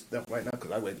lot of this stuff right now because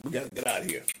we got to get out of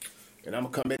here. And I'm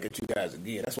going to come back at you guys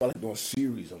again. That's why I like doing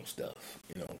series on stuff,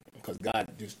 because God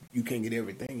you can't get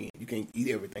everything in. You can't eat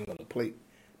everything on the plate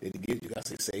that he gives you. God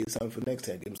says, save something for next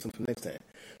time. Give him something for next time.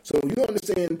 So you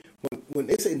understand, when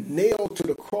they say nailed to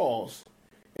the cross,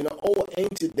 in the old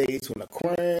ancient days when a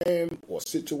crime or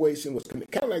situation was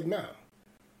committed, kind of like now,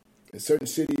 in certain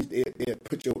cities, they'd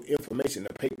put your information in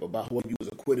the paper about what you was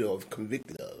acquitted or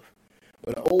convicted of.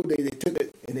 But in the old days, they took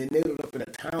it and they nailed it up in a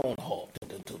town hall.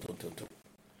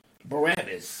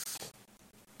 Barabbas,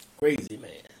 crazy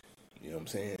man. You know what I'm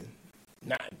saying?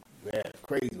 Not bad,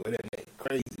 crazy, whatever.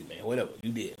 Crazy man, whatever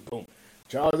you did. Boom.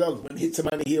 Charles Ellis went and hit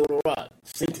somebody in the head with a rock.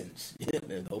 Sentence.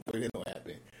 Hopefully that don't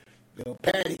happen.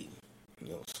 Patty.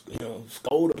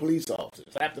 Scold a police officer.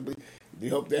 Slap the police. We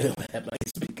hope that don't happen. I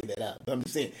ain't speaking that out. But I'm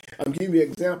just saying. I'm giving you an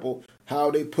example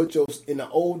how they put you in the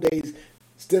old days.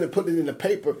 Instead of putting it in the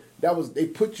paper, they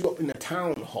put you up in the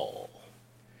town hall.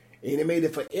 And they made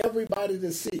it for everybody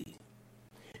to see.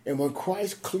 And when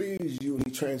Christ clears you and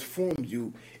he transforms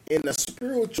you in the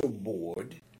spiritual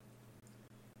board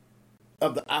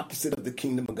of the opposite of the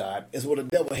kingdom of God is what the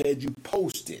devil had you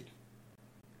posted.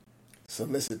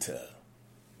 Solicitor,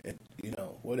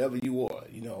 whatever you are,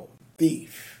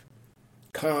 thief,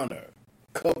 conner,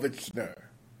 covetener,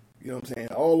 you know what I'm saying?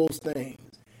 All those things.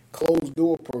 Closed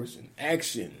door person,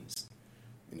 actions,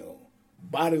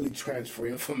 bodily transfer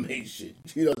information.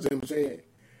 You know what I'm saying?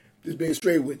 Just being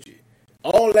straight with you.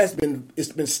 All that's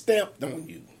been stamped on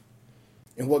you.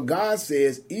 And what God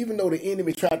says, even though the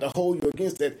enemy tried to hold you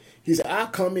against that, he said, I'll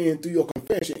come in through your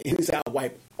confession, and he said, I'll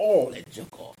wipe all that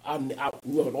junk off. I'll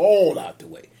rub it all out the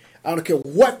way. I don't care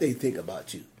what they think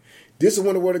about you. This is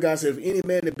when the word of God says, if any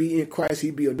man that be in Christ,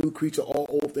 he be a new creature, all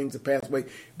old things have passed away.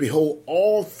 Behold,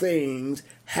 all things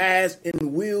has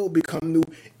and will become new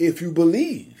if you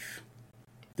believe.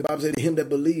 The Bible says, to him that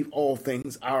believe, all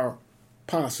things are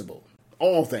possible.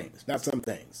 All things, not some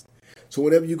things. So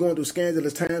whenever you're going through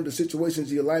scandalous times, the situations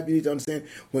in your life, you need to understand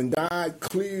when God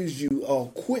clears you or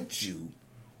quits you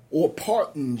or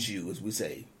pardons you, as we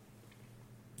say,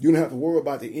 you don't have to worry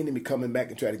about the enemy coming back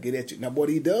and try to get at you. Now, what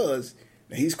he does,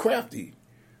 now he's crafty.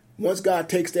 Once God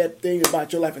takes that thing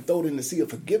about your life and throw it in the sea of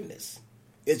forgiveness,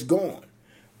 it's gone.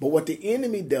 But what the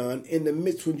enemy done in the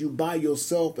midst when you by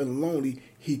yourself and lonely,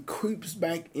 he creeps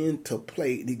back into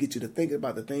play and he gets you to thinking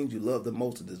about the things you love the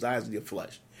most, the desires of your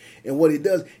flesh. And what he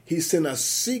does, he sends a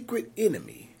secret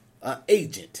enemy, an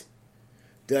agent,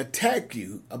 to attack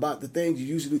you about the things you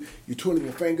usually do. You're twirling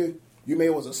your finger. You may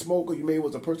was a smoker. You may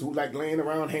was a person who like laying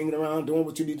around, hanging around, doing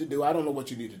what you need to do. I don't know what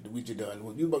you need to do, what you done.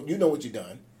 Well, you know what you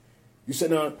done. You're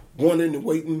sitting there wondering and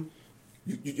waiting.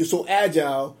 You're so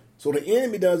agile. So the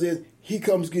enemy does is he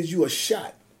comes, gives you a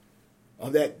shot or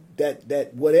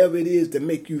that whatever it is to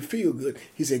make you feel good,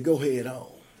 he said, go ahead on.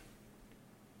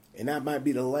 And that might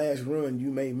be the last run you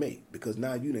may make, because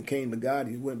now you done came to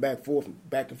God, you went back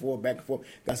and forth.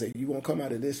 God said, you won't come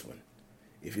out of this one.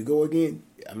 If you go again,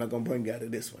 I'm not going to bring you out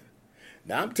of this one.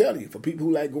 Now, I'm telling you, for people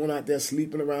who like going out there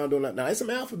sleeping around, doing that, now there's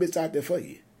some alphabets out there for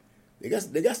you. They got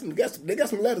some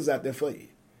letters out there for you.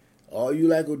 All you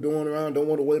like are doing around, don't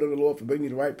want to wait on the Lord for bringing you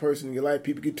the right person in your life.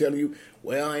 People keep telling you,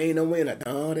 well, I ain't no winner.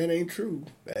 No, that ain't true.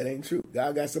 That ain't true.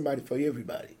 God got somebody for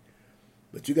everybody.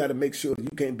 But you got to make sure that you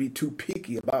can't be too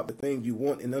picky about the things you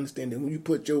want, and understand that when you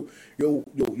put your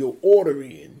order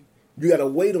in, you got to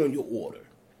wait on your order.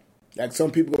 Like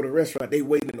some people go to a restaurant, they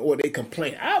wait in order, they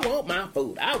complain, I want my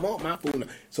food. I want my food.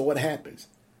 So what happens?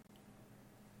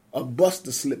 A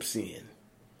buster slips in,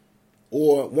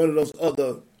 or one of those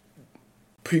other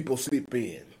people slip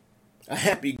in. A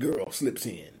happy girl slips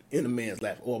in a man's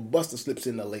life, or a buster slips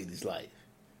in a lady's life.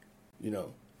 You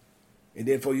know, and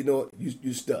then before you know it,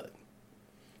 you stuck.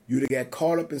 You got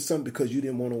caught up in something because you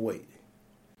didn't want to wait.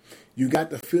 You got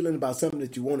the feeling about something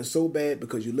that you wanted so bad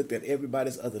because you looked at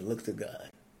everybody's other looks to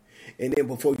God. And then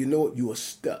before you know it, you were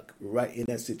stuck right in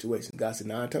that situation. God said,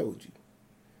 now I told you.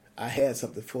 I had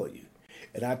something for you.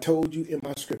 And I told you in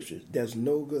my scriptures, there's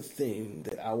no good thing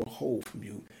that I will hold from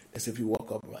you. That's if you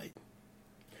walk upright.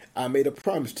 I made a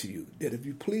promise to you that if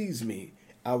you please me,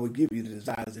 I will give you the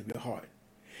desires of your heart.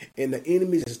 And the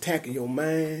enemy is attacking your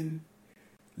mind.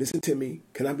 Listen to me.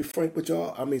 Can I be frank with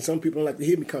y'all? I mean, some people don't like to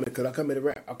hear me coming because I come in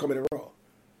it raw.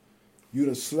 You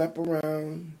done slept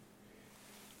around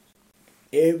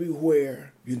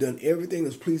everywhere. You done everything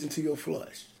that's pleasing to your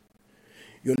flesh.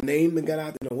 Your name done got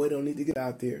out there in a way don't need to get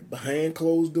out there. Behind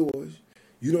closed doors.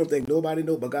 You don't think nobody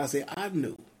knows, but God said, I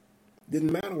knew.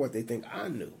 Didn't matter what they think, I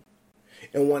knew.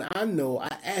 And when I know,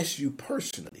 I ask you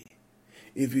personally,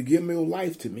 if you give me your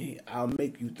life to me, I'll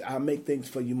make things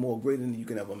for you more greater than you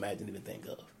can ever imagine, even think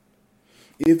of.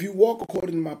 If you walk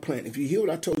according to my plan, if you hear what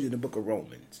I told you in the book of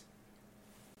Romans,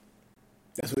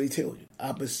 that's what he tells you.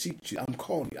 I beseech you, I'm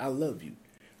calling you, I love you.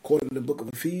 According to the book of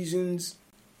Ephesians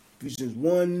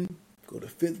 1, go to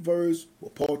 5th verse, where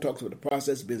Paul talks about the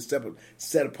process of being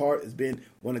set apart as being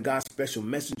one of God's special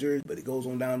messengers, but it goes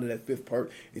on down to that 5th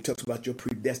part. It talks about your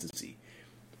predestincy.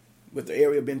 With the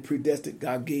area being predestined,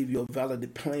 God gave you a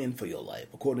valid plan for your life,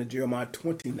 according to Jeremiah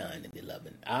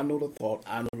 29:11. I know the thought,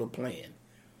 I know the plan.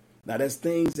 Now, there's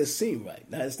things that seem right.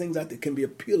 Now, there's things out there that can be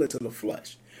appealing to the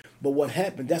flesh. But what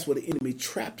happened, that's where the enemy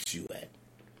traps you at.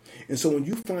 And so when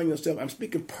you find yourself, I'm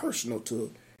speaking personal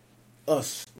to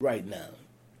us right now.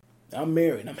 I'm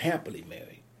married, I'm happily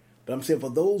married. But I'm saying for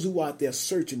those who are out there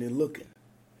searching and looking,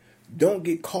 don't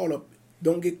get caught up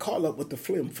with the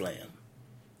flim-flam.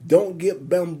 Don't get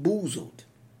bamboozled.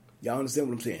 Y'all understand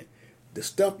what I'm saying? The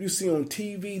stuff you see on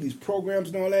TV, these programs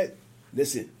and all that,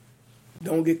 listen,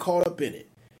 don't get caught up in it.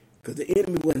 Because the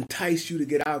enemy will entice you to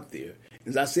get out there.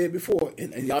 As I said before,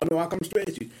 and y'all know I come straight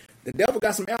at you, the devil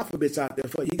got some alphabets out there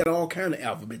for you. He got all kind of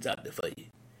alphabets out there for you.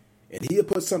 And he'll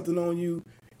put something on you.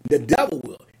 The devil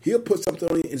will. He'll put something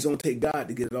on you and it's going to take God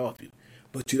to get it off you.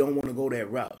 But you don't want to go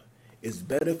that route. It's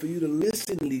better for you to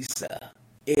listen, Lisa,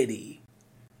 Eddie.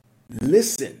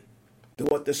 Listen to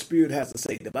what the Spirit has to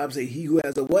say. The Bible says, he who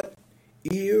has a what?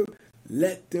 Ear,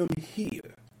 let them hear.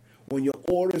 When your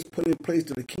order is put in place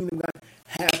to the kingdom of God,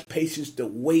 have patience to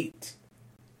wait.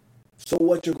 So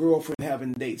what your girlfriend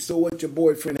having dates? So what your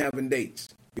boyfriend having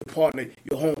dates? Your partner,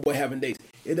 your homeboy having dates?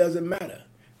 It doesn't matter.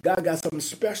 God got something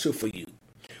special for you.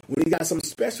 When he got something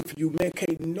special for you, man,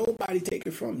 can't nobody take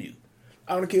it from you.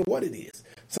 I don't care what it is.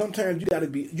 Sometimes you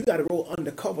gotta roll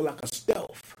undercover like a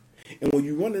stealth. And when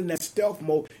you run in that stealth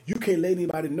mode, you can't let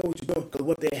anybody know what you're doing. Because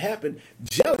what they happen,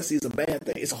 jealousy is a bad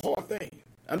thing. It's a hard thing.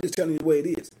 I'm just telling you the way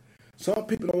it is. Some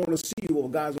people don't want to see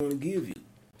what God's going to give you.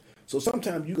 So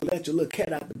sometimes you can let your little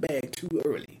cat out the bag too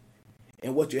early.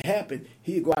 And what will happen,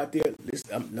 he'll go out there,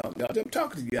 listen, I'm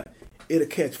talking to you, it'll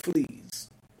catch fleas.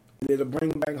 And it'll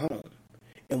bring them back home.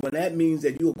 And when that means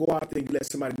that you'll go out there and you let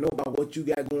somebody know about what you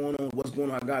got going on, what's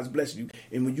going on, God's blessing you.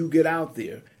 And when you get out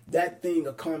there, that thing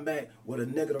will come back with a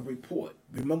negative report.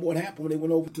 Remember what happened when they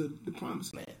went over to the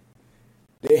promised land?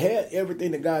 They had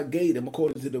everything that God gave them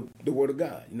according to the word of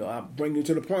God. You know, I bring you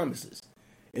to the promises.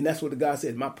 And that's what the God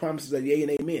said. My promises are yea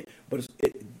and amen. But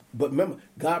remember,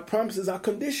 God promises are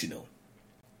conditional.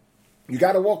 You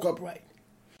got to walk upright.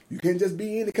 You can't just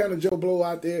be any kind of Joe Blow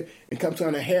out there and come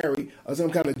trying to Harry or some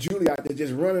kind of Julie out there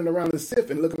just running around the sif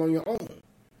and looking on your own.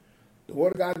 The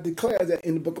word of God declares that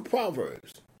in the book of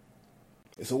Proverbs.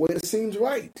 It's a way that seems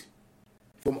right.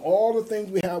 from all the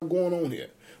things we have going on here.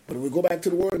 But if we go back to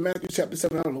the word in Matthew chapter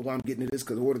 7, I don't know why I'm getting to this,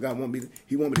 because the word of God want me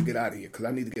to get out of here, because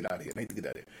I need to get out of here.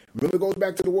 Remember, it goes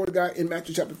back to the word of God in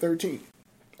Matthew chapter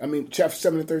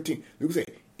 7 and 13. You say,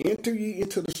 enter ye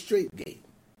into the straight gate.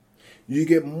 You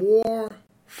get more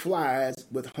flies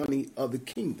with honey of the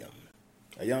kingdom.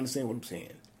 Now, y'all understand what I'm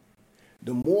saying?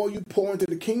 The more you pour into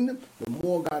the kingdom, the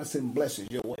more God is sending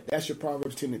blessings your way. That's your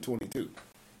Proverbs 10 and 22.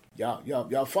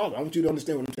 Y'all follow. I want you to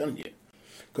understand what I'm telling you.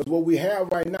 Because what we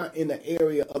have right now in the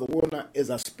area of the world now is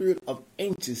a spirit of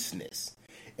anxiousness.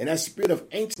 And that spirit of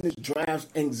anxiousness drives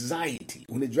anxiety.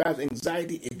 When it drives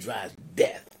anxiety, it drives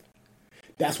death.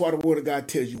 That's why the word of God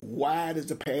tells you, wide is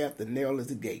the path, and narrow is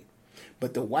the gate.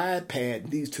 But the wide path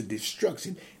leads to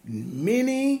destruction.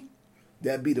 Many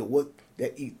that be the what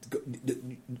that eat.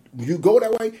 You go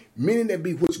that way. Many that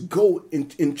be which go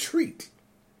and treat.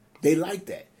 They like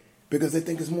that because they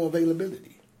think it's more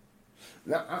availability.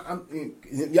 Now,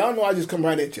 y'all know I just come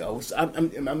right at y'all.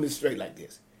 I'm just straight like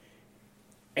this.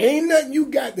 Ain't nothing you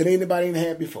got that anybody ain't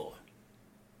had before.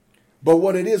 But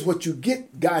what it is, what you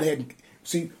get, God had.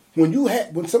 See,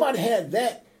 when somebody had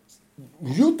that,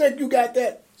 you think you got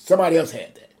that, somebody else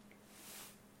had that.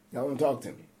 Y'all want to talk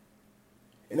to me?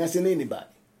 And that's in anybody.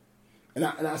 And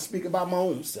I speak about my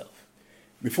own self.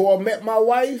 Before I met my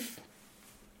wife,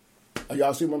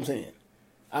 y'all see what I'm saying?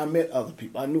 I met other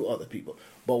people. I knew other people.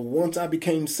 But once I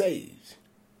became saved,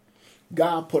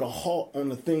 God put a halt on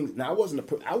the things. Now, I wasn't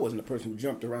a person who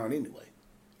jumped around anyway.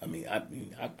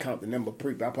 I count the number of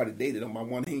people I probably dated on my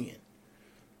one hand.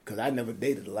 Because I never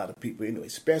dated a lot of people anyway,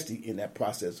 especially in that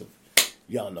process of,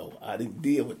 y'all know, I didn't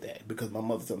deal with that. Because my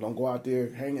mother said, don't go out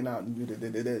there hanging out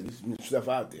and stuff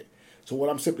out there. So what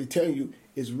I'm simply telling you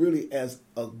is really as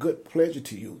a good pleasure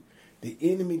to you. The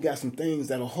enemy got some things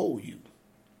that'll hold you.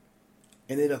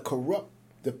 And it'll corrupt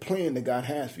the plan that God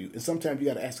has for you. And sometimes you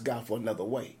got to ask God for another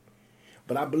way.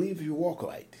 But I believe if you walk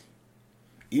right,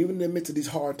 even in the midst of these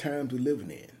hard times we're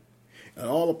living in, and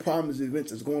all the problems and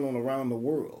events that's going on around the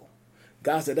world,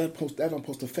 God said that don't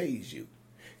supposed to faze you.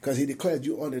 Because he declared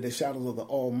you under the shadows of the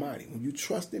Almighty. When you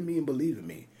trust in me and believe in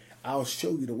me, I'll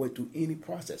show you the way through any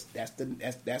process.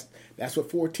 That's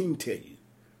what 14 tell you.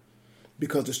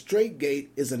 Because the straight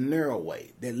gate is a narrow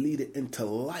way that leadeth into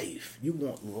life. You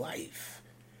want life.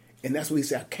 And that's what he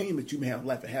said, I came that you may have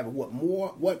life and have it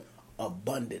what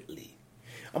abundantly.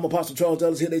 I'm Apostle Charles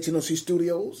Ellis here at HNOC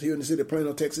Studios here in the city of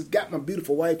Plano, Texas. Got my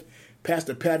beautiful wife,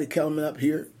 Pastor Patty, coming up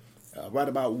here right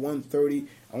about 1:30.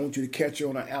 I want you to catch her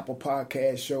on our Apple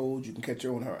Podcast shows. You can catch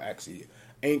her on her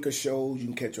Anchor shows. You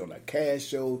can catch her on our Cast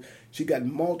shows. She got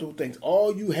multiple things.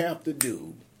 All you have to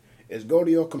do is go to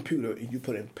your computer and you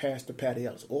put in Pastor Patty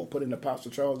Ellis, or put in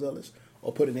Apostle Charles Ellis,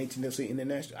 or put in HNLC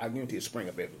International. I guarantee it'll spring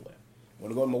up everywhere.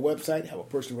 Want to go to my website, have a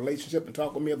personal relationship, and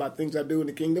talk with me about things I do in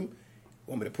the kingdom?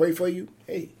 Want me to pray for you?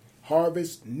 Hey,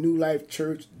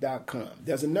 harvestnewlifechurch.com.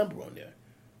 There's a number on there,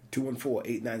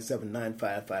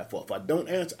 214-897-9554. If I don't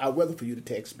answer, I'd rather for you to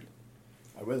text me.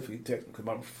 Because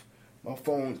my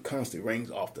phone constantly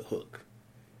rings off the hook.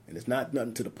 And it's not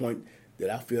nothing to the point that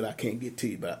I feel I can't get to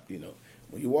you. But, when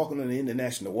you're walking on the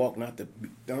international walk, I'm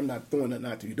not throwing nothing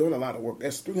out to you. You're doing a lot of work.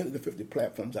 There's 350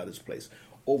 platforms out of this place.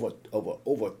 Over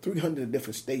 300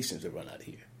 different stations that run out of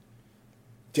here.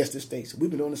 Just the station. We've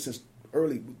been doing this since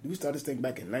early. We started this thing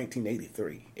back in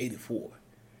 1983, 84.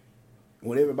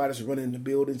 When everybody's running in the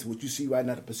buildings, what you see right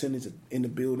now, the percentage in the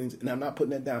buildings, and I'm not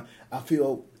putting that down. I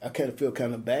feel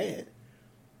kind of bad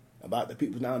about the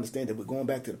people now understand that we're going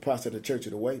back to the process of the church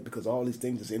of the way, because all these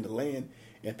things is in the land,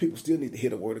 and people still need to hear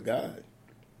the word of God.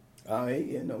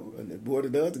 And the word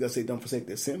of God say, don't forsake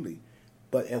the assembly.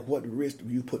 But at what risk do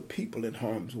you put people in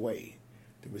harm's way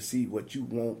to receive what you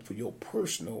want for your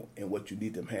personal and what you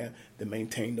need them to have to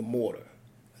maintain the mortar?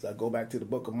 As I go back to the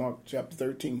book of Mark chapter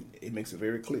 13, it makes it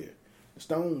very clear. The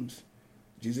stones,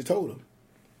 Jesus told them,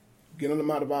 get on the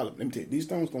Mount of Olives. Let me tell you, these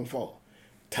stones going to fall.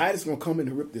 Titus going to come in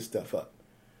and rip this stuff up.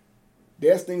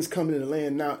 There's things coming in the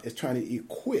land now is trying to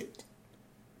equip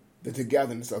the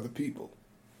togetherness of the people.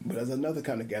 But there's another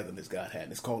kind of gatherness God had,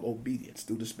 and it's called obedience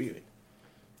through the Spirit.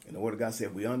 And the Word of God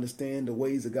said, we understand the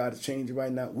ways of God is changing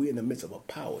right now. We're in the midst of a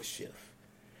power shift.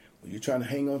 When you're trying to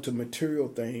hang on to material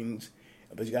things,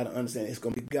 but you got to understand it's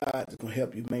going to be God that's going to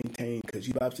help you maintain. Because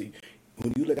you obviously,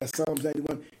 when you look at Psalms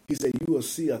 91, he said, you will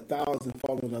see 1,000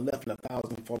 fall on the left and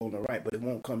 1,000 fall on the right, but it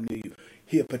won't come near you.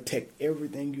 He'll protect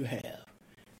everything you have.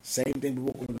 Same thing we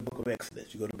work on in the book of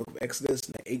Exodus. You go to the book of Exodus,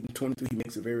 and 8 and 23, he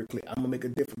makes it very clear. I'm going to make a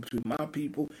difference between my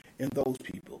people and those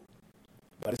people.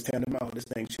 By this time tomorrow, this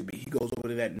thing should be. He goes over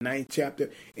to that 9th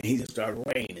chapter, and he just started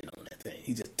raining on that thing.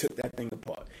 He just took that thing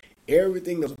apart.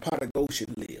 Everything that was a part of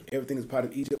Goshen lived. Everything that's part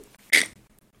of Egypt,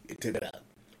 it took it out.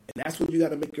 And that's when you got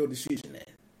to make your decision at.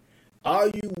 Are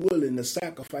you willing to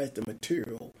sacrifice the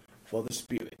material for the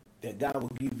spirit? That God will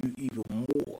give you even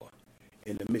more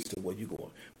in the midst of what you're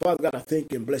going. Father God, I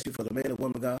thank you and bless you for the man and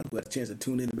woman of God who had a chance to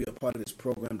tune in and be a part of this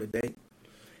program today.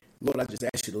 Lord, I just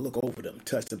ask you to look over them,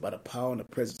 touch them by the power and the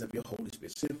presence of your Holy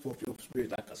Spirit. Send forth your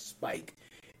spirit like a spike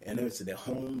and into their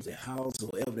homes, their houses,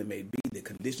 wherever they may be, the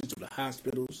conditions of the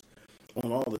hospitals,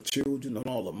 on all the children, on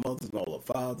all the mothers, and all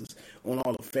the fathers, on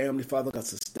all the family. Father God,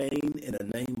 sustain in the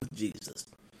name of Jesus.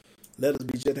 Let us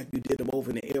be just like you did them over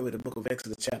in the area of the book of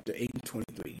Exodus chapter 8 and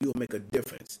 23. You will make a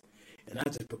difference. And I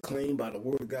just proclaim by the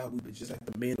word of God, we be just like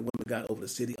the men and women of God over the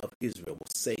city of Israel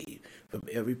was saved from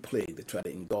every plague that tried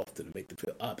to engulf them and make them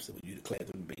feel opposite what you declared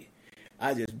them to be.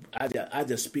 I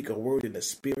just speak a word in the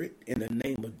spirit in the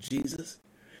name of Jesus,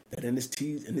 that in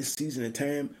this season and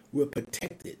time, we're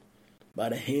protected by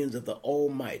the hands of the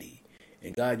Almighty.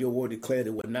 And God, your word declared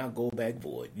it would not go back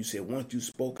void. You said once you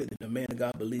spoke it and the man of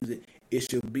God believes it, it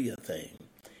shall be a thing.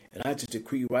 And I just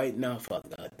decree right now, Father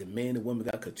God, the man and woman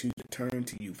of God continue to turn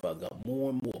to you, Father God,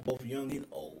 more and more, both young and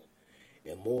old.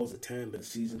 And more as the time and the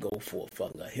season go forth,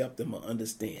 Father God, help them to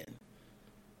understand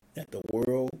that the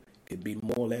world can be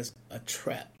more or less a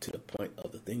trap to the point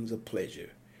of the things of pleasure.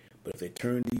 But if they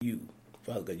turn to you,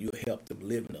 Father God, you'll help them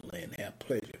live in the land and have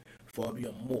pleasure far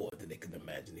beyond more than they can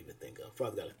imagine, even think of.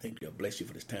 Father God, I thank you. I bless you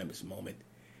for this time, this moment.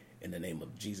 In the name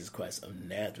of Jesus Christ of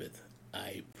Nazareth,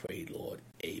 I pray, Lord.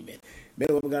 Amen. Man,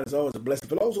 oh God, it's always a blessing.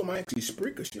 For those on my actually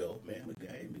Spreaker show, man,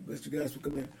 bless you guys for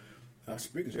coming in. Our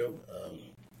Spreaker show.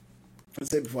 I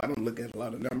said before, I don't look at a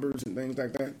lot of numbers and things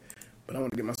like that, but I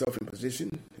want to get myself in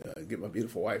position, get my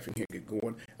beautiful wife in here, get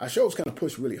going. Our shows kind of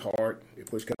push really hard. They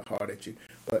push kind of hard at you,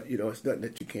 but, you know, it's nothing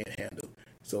that you can't handle.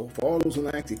 So for all those on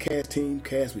the actually cast team,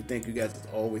 we thank you guys for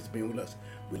always being with us.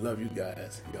 We love you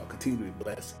guys. Y'all continue to be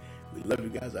blessed. We love you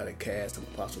guys out at Cast. I'm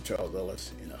Apostle Charles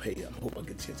Ellis. You know, hey, I hope I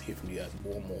get a chance to hear from you guys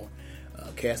more and more.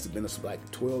 Cast has been us for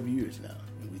like 12 years now,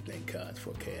 and we thank God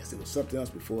for Cast. There was something else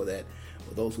before that,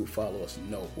 but those who follow us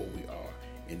know where we are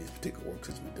in these particular works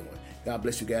as we're doing. God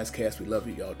bless you guys, Cast. We love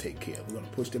you. Y'all take care. We're going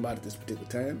to push them out at this particular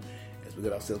time as we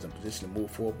get ourselves in position to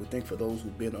move forward. We thank for those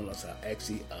who've been on us, our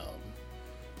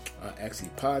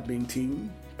Podbean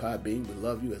team. Podbean, we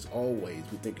love you as always.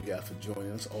 We thank you guys for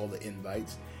joining us, all the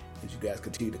invites. As you guys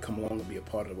continue to come along and be a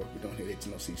part of the work we're doing here at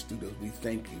HNLC Studios, we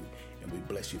thank you and we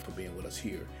bless you for being with us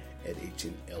here at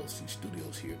HNLC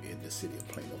Studios here in the city of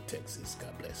Plano, Texas.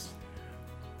 God bless.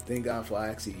 Thank God for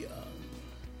our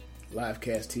live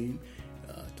cast team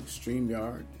to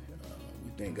StreamYard.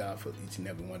 We thank God for each and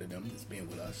every one of them that's being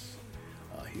with us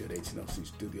here at HNLC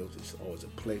Studios. It's always a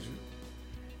pleasure,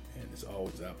 and it's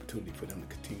always an opportunity for them to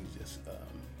continue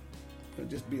to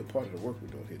just be a part of the work we're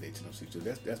doing here at HNLC. So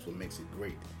that's what makes it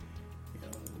great. You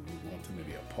know, we want them to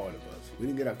be a part of us. We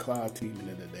didn't get our cloud team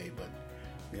in today, but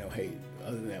you know, hey,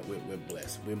 other than that, we're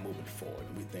blessed. We're moving forward,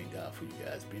 and we thank God for you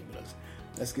guys being with us.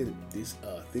 Let's get these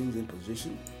things in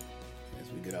position as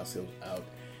we get ourselves out.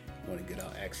 We want to get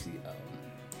our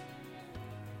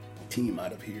team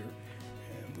out of here,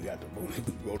 and we got to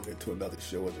roll into another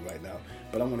show as of right now.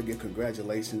 But I want to give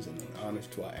congratulations and honors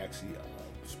to our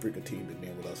Spreaker team that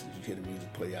been with us as you hear the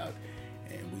music play out.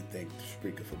 And we thank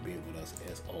Spreaker for being with us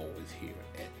as always here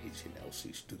at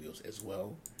HNLC Studios as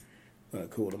well. I'm going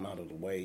to cool them out of the way.